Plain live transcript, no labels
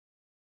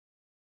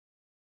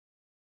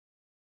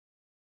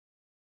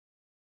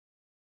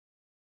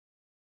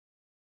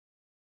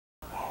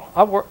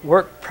I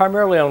work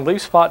primarily on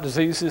leaf spot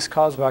diseases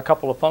caused by a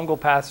couple of fungal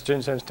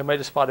pathogens and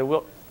tomato spotted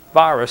wilt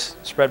virus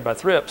spread by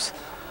thrips.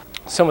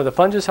 Some of the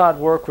fungicide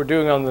work we're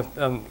doing on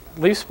the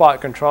leaf spot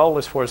control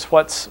as far as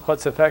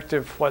what's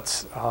effective,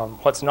 what's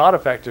not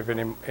effective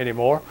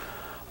anymore.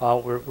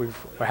 We're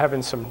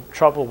having some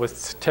trouble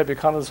with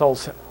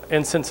tebuconazole's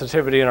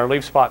insensitivity in our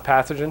leaf spot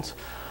pathogens.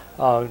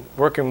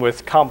 Working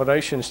with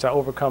combinations to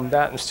overcome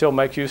that and still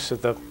make use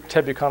of the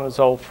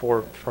tebuconazole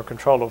for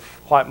control of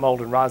white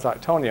mold and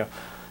rhizoctonia.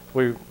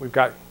 We've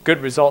got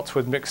good results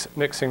with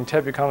mixing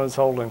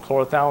tebuconazole and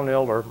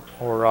chlorothalonil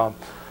or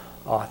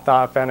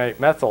thiophanate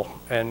methyl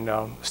and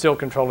still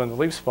controlling the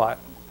leaf spot.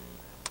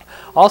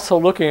 Also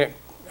looking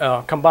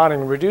at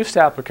combining reduced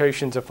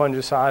applications of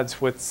fungicides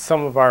with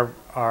some of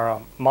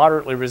our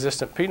moderately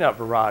resistant peanut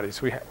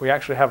varieties. We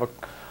actually have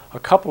a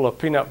couple of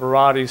peanut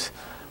varieties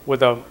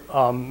with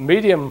a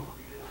medium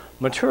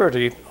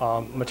maturity,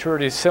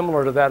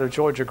 similar to that of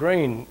Georgia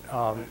Green,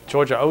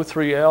 Georgia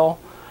 03L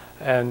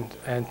and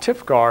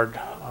Tifgard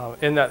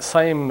in that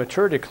same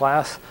maturity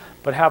class,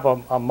 but have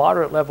a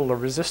moderate level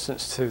of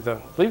resistance to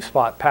the leaf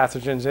spot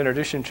pathogens in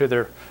addition to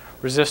their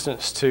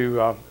resistance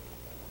to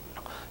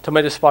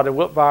tomato spotted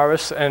wilt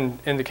virus, and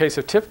in the case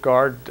of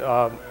Tifgard,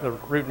 the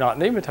root knot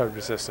nematode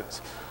resistance.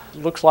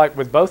 It looks like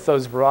with both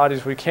those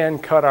varieties we can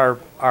cut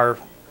our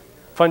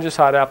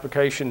fungicide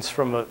applications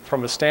from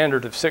a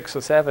standard of 6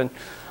 or 7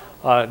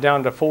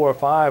 down to 4 or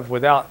 5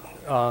 without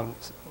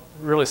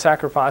really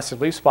sacrificing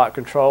leaf spot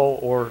control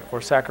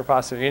or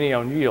sacrificing any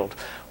on yield.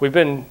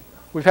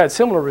 We've had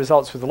similar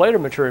results with the later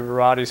maturing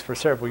varieties for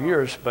several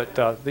years,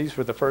 but these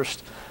were the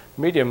first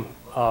medium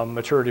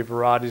maturity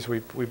varieties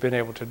we've been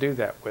able to do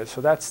that with.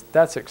 So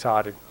that's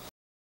exciting.